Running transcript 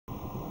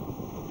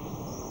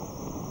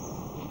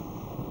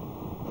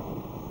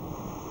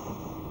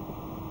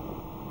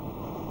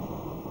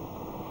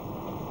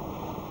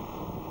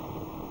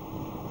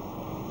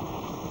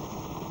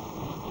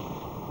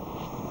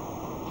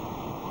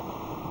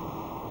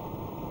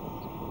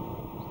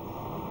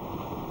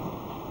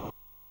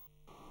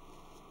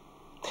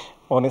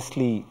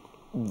Honestly,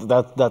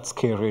 that's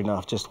scary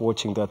enough, just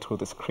watching that through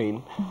the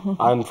screen.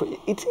 And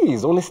it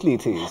is, honestly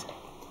it is.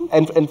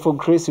 And for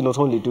Grace, you not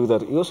only do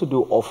that, you also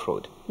do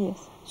off-road.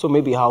 Yes. So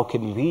maybe how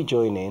can we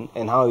join in,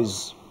 and how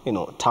is,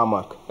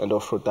 tarmac and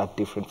off-road that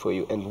different for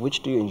you, and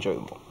which do you enjoy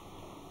more?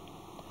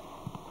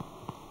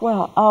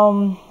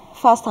 Well,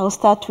 first I'll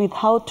start with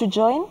how to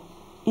join.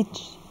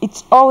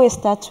 It always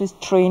starts with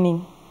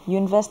training. You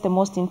invest the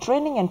most in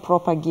training and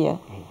proper gear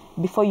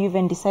before you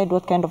even decide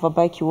what kind of a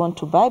bike you want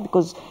to buy,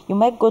 because you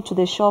might go to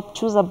the shop,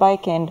 choose a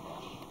bike, and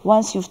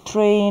once you've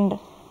trained,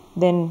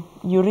 then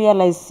you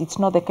realize it's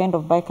not the kind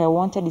of bike I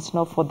wanted, it's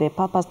not for the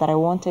purpose that I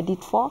wanted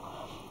it for.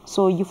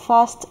 So you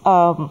first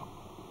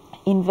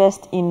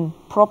invest in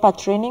proper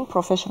training,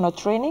 professional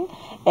training.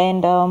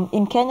 And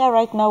in Kenya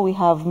right now we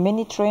have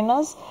many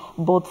trainers,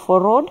 both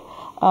for road,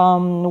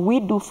 we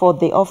do for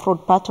the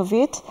off-road part of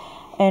it.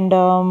 And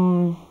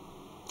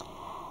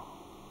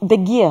the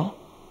gear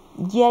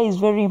is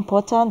very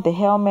important. The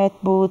helmet,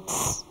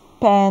 boots,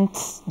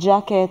 pants,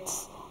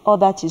 jackets, all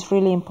that is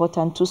really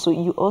important too. So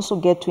you also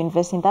get to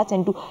invest in that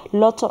and do a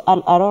lot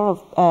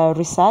of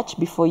research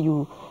before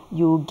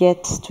you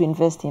get to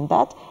invest in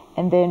that.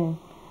 And then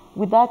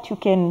with that you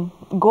can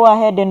go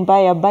ahead and buy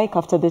a bike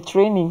after the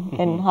training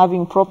and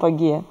having proper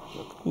gear.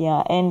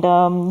 Yeah. And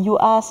you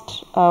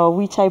asked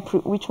which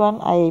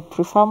one I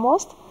prefer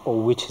most,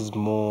 or which is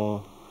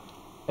more,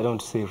 I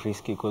don't say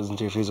risky because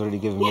Njeri's already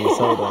given me a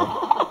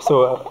soda.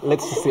 So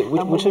let's just say,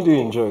 which do you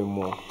enjoy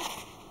more?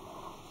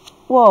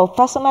 Well,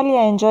 personally,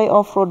 I enjoy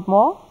off-road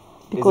more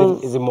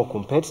because... Is it more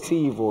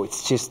competitive, or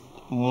it's just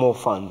more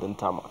fun than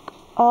tarmac?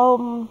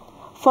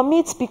 For me,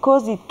 it's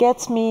because it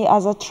gets me,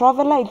 as a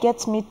traveler, it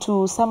gets me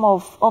to some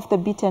of the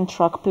beaten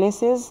track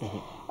places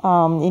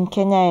in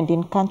Kenya and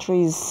in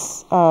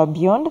countries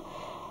beyond,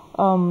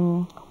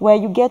 where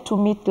you get to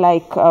meet,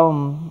 like,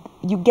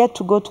 you get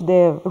to go to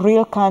the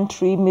real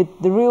country,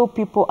 meet the real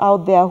people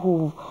out there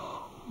who,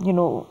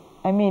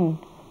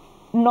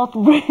 not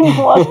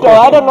brainwashed, or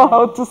I don't know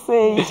how to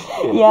say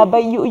it. Yeah,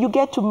 but you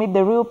get to meet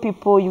the real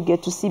people, you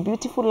get to see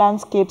beautiful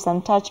landscapes,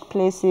 untouched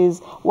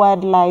places,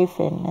 wildlife,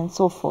 and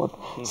so forth.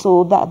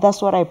 So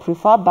that's what I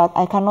prefer, but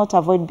I cannot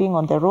avoid being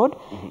on the road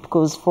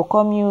because for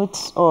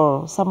commutes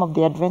or some of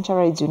the adventure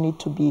rides, you need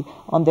to be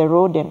on the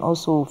road, and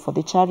also for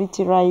the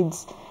charity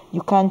rides,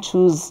 you can't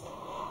choose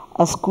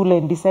a school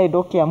and decide,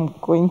 okay, I'm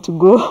going to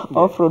go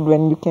off-road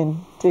when you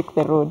can take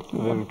the road.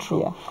 Very true.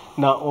 Yeah.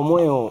 Now,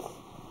 Omoyo,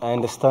 I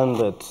understand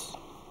that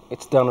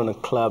it's done on a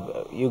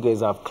club. You guys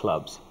have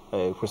clubs,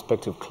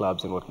 respective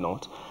clubs and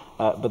whatnot.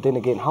 But then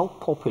again, how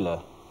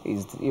popular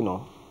is,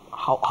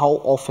 how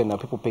often are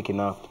people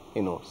picking up,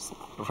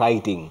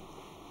 riding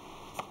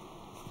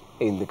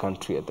in the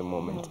country at the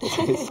moment?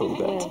 So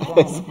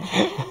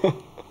that.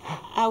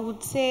 I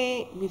would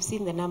say we've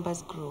seen the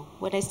numbers grow.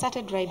 When I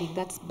started riding,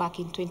 that's back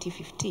in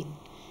 2015,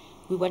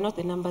 we were not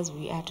the numbers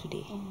we are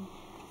today.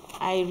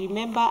 I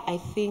remember, I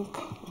think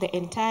the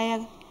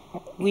entire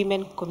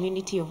women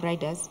community of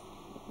riders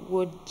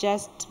would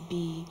just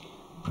be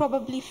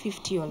probably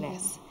 50 or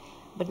less,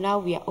 but now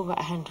we are over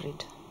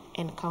 100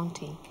 and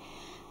counting.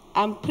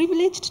 I'm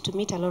privileged to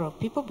meet a lot of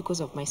people because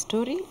of my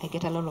story. I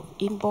get a lot of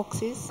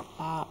inboxes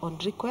on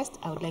request.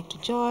 I would like to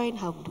join.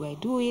 How do I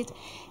do it?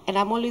 And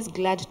I'm always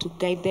glad to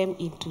guide them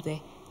into the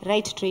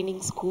right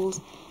training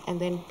schools. And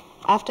then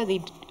after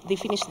they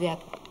finish their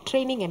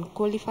training and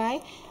qualify,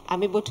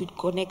 I'm able to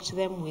connect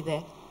them with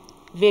the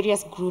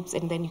various groups,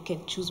 and then you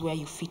can choose where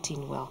you fit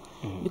in well.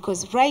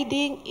 Because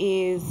riding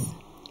is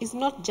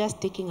not just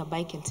taking a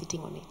bike and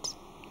sitting on it.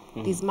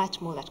 There's much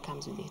more that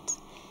comes with it.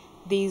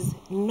 There's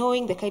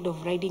knowing the kind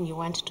of riding you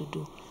want to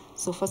do.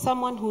 So for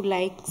someone who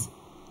likes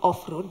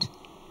off-road,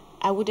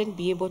 I wouldn't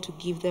be able to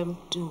give them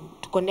to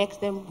connect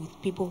them with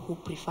people who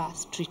prefer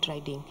street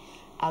riding.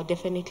 I'll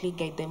definitely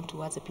guide them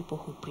towards the people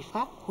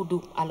who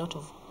do a lot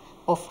of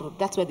off-road.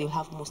 That's where they'll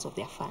have most of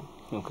their fun.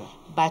 Okay.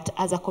 But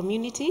as a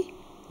community,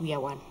 we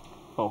are one.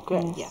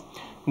 Okay. Yeah.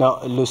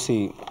 Now,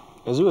 Lucy,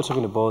 as we were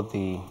talking about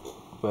the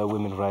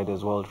Women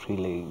Riders World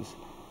Relays,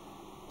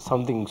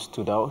 something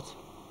stood out.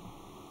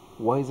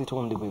 Why is it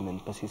only women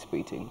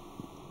participating?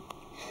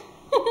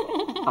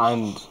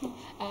 And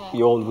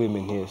you're all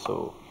women here,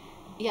 so...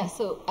 Yeah,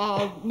 so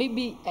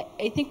maybe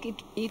I think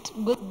it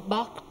goes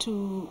back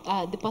to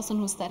the person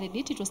who started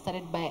it. It was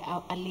started by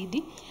a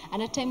lady.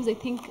 And at times I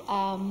think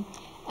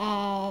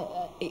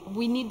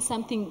we need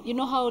something, you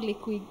know how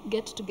like we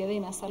get together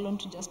in a salon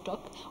to just talk?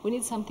 We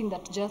need something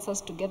that gels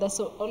us together.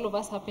 So all of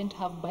us happen to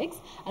have bikes,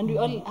 and we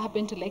all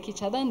happen to like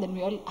each other, and then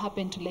we all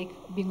happen to like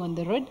being on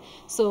the road.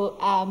 So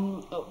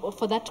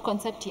for that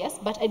concept, yes,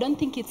 but I don't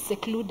think it's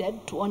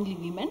secluded to only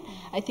women.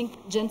 I think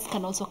gents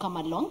can also come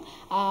along.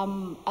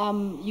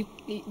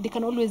 They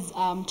can always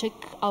check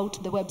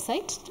out the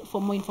website for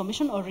more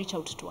information or reach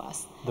out to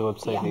us. The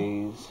website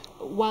is?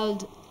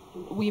 World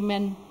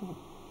Women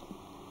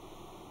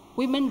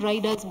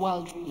Riders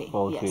World Relay.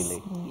 World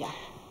Relay. Yeah.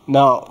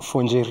 Now,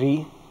 for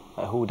Njeri,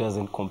 who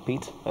doesn't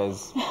compete,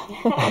 as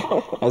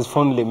as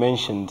fondly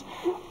mentioned,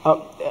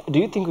 do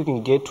you think we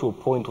can get to a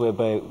point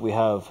whereby we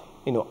have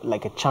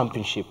like a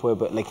championship where,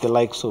 like the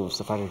likes of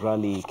Safari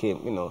Rally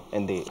came,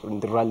 and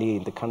the rally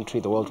in the country,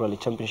 the World Rally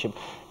Championship.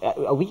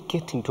 Are we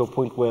getting to a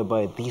point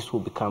whereby these will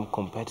become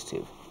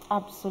competitive?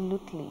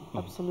 Absolutely,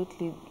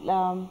 absolutely.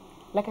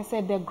 Like I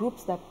said, there are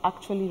groups that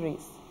actually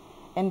race,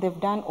 and they've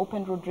done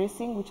open road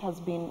racing, which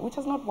has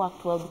not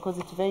worked well because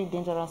it's very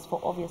dangerous for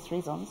obvious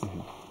reasons.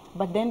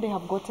 But then they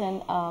have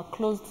gotten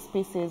closed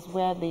spaces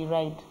where they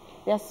ride.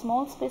 They are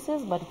small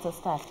spaces, but it's a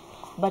start.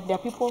 But there are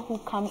people who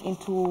come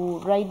into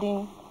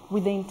riding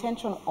with the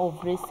intention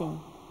of racing,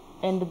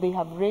 and they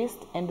have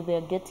raced, and they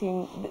are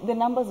getting, the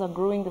numbers are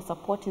growing, the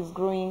support is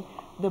growing,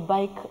 the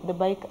bike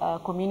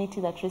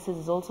community that races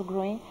is also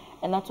growing,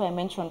 and that's why I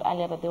mentioned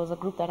earlier that there was a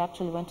group that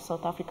actually went to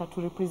South Africa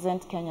to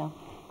represent Kenya.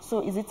 So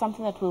is it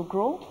something that will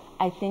grow?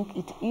 I think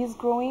it is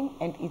growing,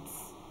 and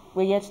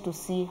we're yet to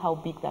see how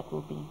big that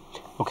will be.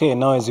 Okay,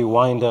 now as we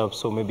wind up,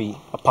 so maybe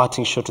a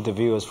parting shot to the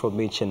viewers from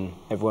each and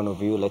every one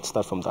of you. Let's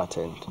start from that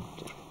end.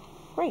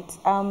 Great.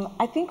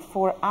 I think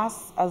for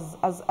us as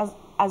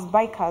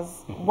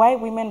bikers, why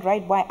women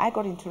ride, why I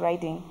got into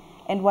riding,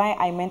 and why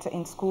I mentor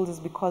in schools is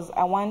because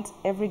I want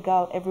every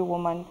girl, every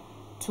woman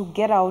to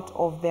get out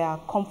of their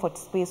comfort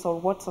space or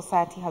what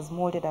society has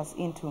molded us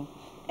into,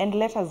 and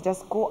let us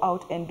just go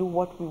out and do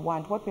what we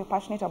want, what we're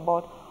passionate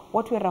about,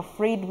 what we're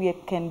afraid we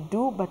can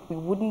do but we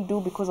wouldn't do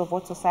because of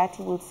what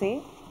society will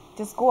say.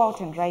 Just go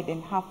out and ride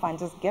and have fun.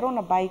 Just get on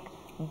a bike,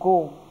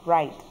 go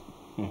ride.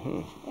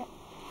 Yeah.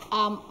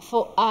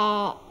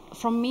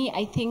 From me,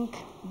 I think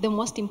the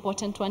most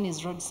important one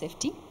is road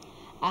safety.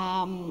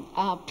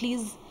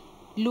 Please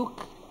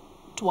look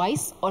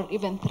twice or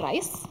even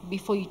thrice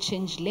before you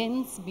change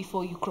lanes,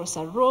 before you cross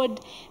a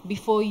road,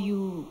 before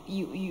you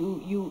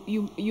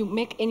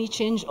make any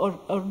change or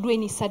do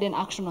any sudden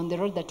action on the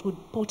road that would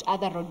put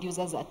other road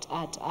users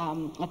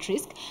at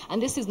risk.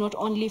 And this is not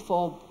only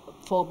for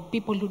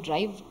people who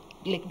drive,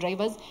 like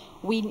drivers.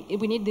 We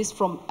need this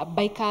from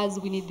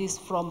bikers, we need this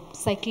from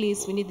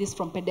cyclists, we need this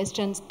from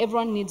pedestrians.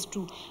 Everyone needs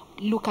to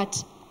look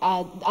at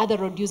other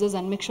road users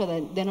and make sure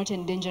that they're not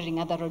endangering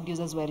other road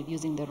users while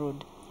using the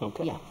road.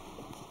 Okay. Yeah.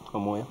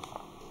 Amoya?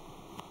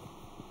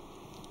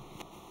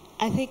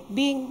 I think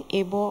being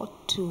able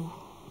to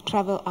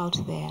travel out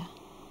there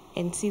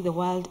and see the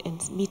world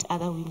and meet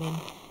other women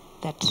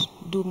that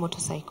do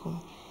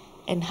motorcycle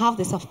and have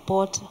the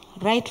support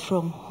right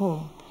from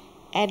home,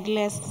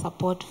 endless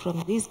support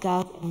from these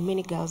girls and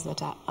many girls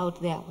that are out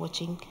there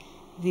watching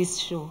this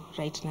show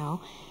right now,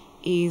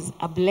 is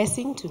a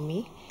blessing to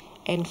me.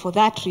 And for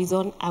that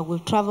reason, I will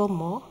travel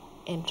more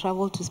and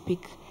travel to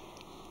speak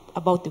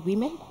about the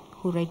women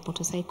who ride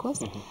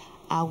motorcycles.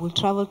 I will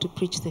travel to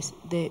preach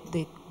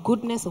the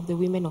goodness of the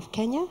women of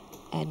Kenya.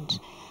 And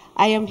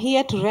I am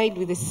here to ride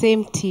with the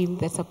same team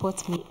that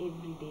supports me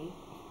every day.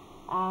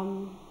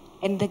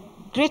 And the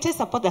greatest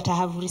support that I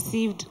have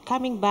received,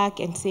 coming back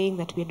and saying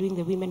that we're doing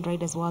the Women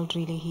Riders World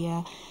Relay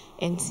here,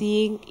 and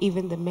seeing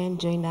even the men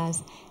join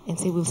us and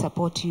say we'll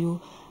support you.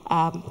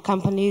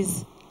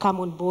 Companies come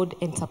on board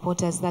and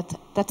support us.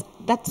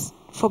 That's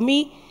for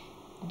me,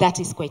 that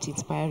is quite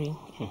inspiring.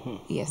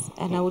 Yes,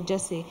 and I would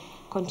just say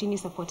continue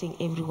supporting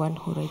everyone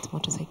who rides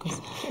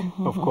motorcycles.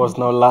 Of course.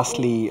 Now,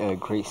 lastly,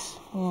 Grace.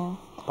 Yeah.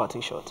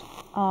 Parting shot.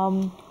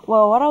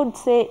 Well, what I would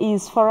say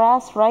is for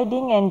us,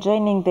 riding and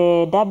joining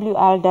the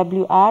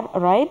WRWR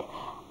ride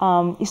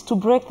is to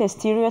break the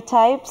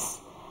stereotypes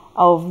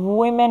of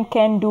women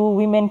can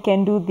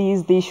do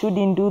this, they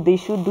shouldn't do, they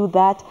should do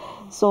that.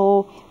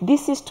 So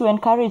this is to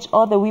encourage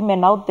all the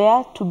women out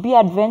there to be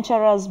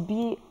adventurous,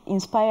 be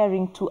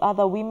inspiring to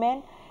other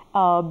women,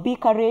 be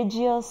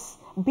courageous,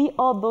 be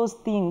all those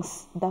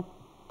things that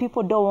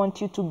people don't want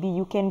you to be.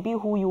 You can be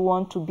who you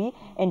want to be,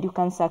 and you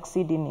can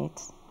succeed in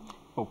it.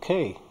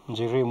 Okay,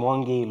 Njeri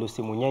Mwangi,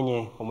 Lucy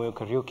Munyenye, Omoyo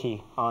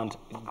Kariuki, and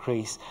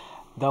Grace.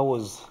 That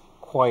was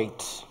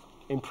quite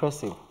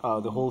impressive,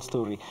 the whole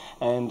story.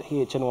 And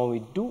here at Channel 1, we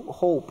do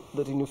hope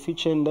that in your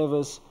future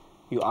endeavors,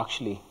 you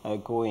actually are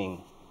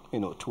going,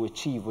 to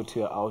achieve what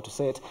you are out to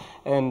set.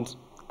 And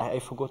I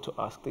forgot to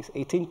ask this,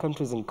 18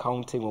 countries and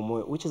counting,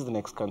 Omoyo, which is the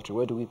next country?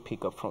 Where do we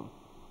pick up from?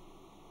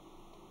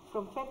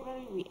 From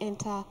February, we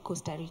enter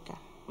Costa Rica.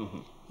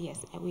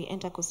 Yes, we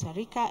enter Costa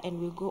Rica and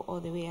we'll go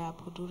all the way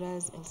up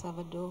Honduras, El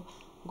Salvador,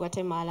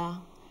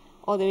 Guatemala,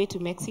 all the way to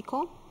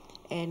Mexico.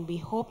 And we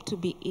hope to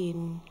be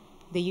in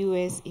the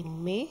US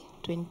in May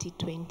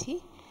 2020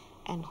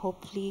 and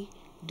hopefully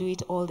do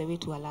it all the way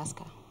to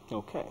Alaska.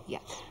 Okay. Yeah.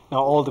 Now,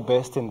 all the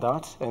best in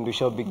that, and we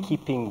shall be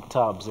keeping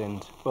tabs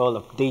and,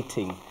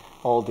 updating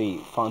all the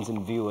fans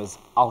and viewers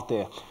out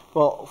there.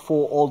 Well,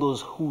 for all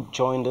those who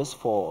joined us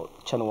for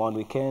Channel 1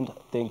 Weekend,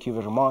 thank you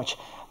very much.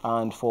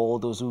 And for all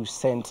those who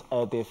sent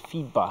their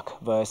feedback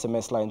via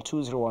SMS line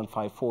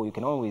 20154, you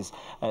can always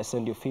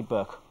send your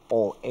feedback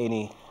or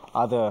any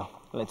other,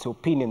 let's say,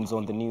 opinions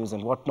on the news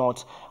and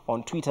whatnot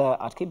on Twitter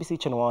at KBC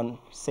Channel 1,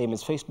 same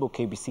as Facebook,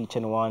 KBC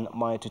Channel 1.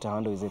 My Twitter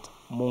handle is at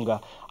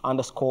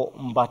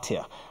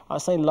Munga_Mbatia. Our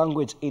sign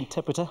language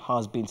interpreter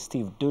has been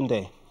Steve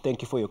Dunde.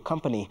 Thank you for your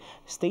company.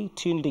 Stay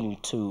tuned in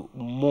to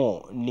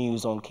more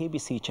news on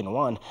KBC Channel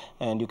 1,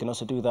 and you can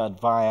also do that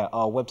via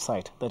our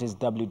website, that is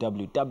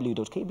www.kbc.co.ke.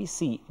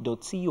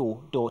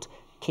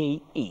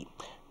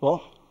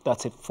 Well,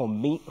 that's it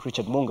from me,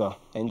 Richard Munga.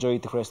 Enjoy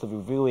the rest of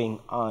your viewing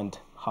and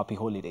happy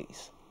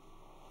holidays.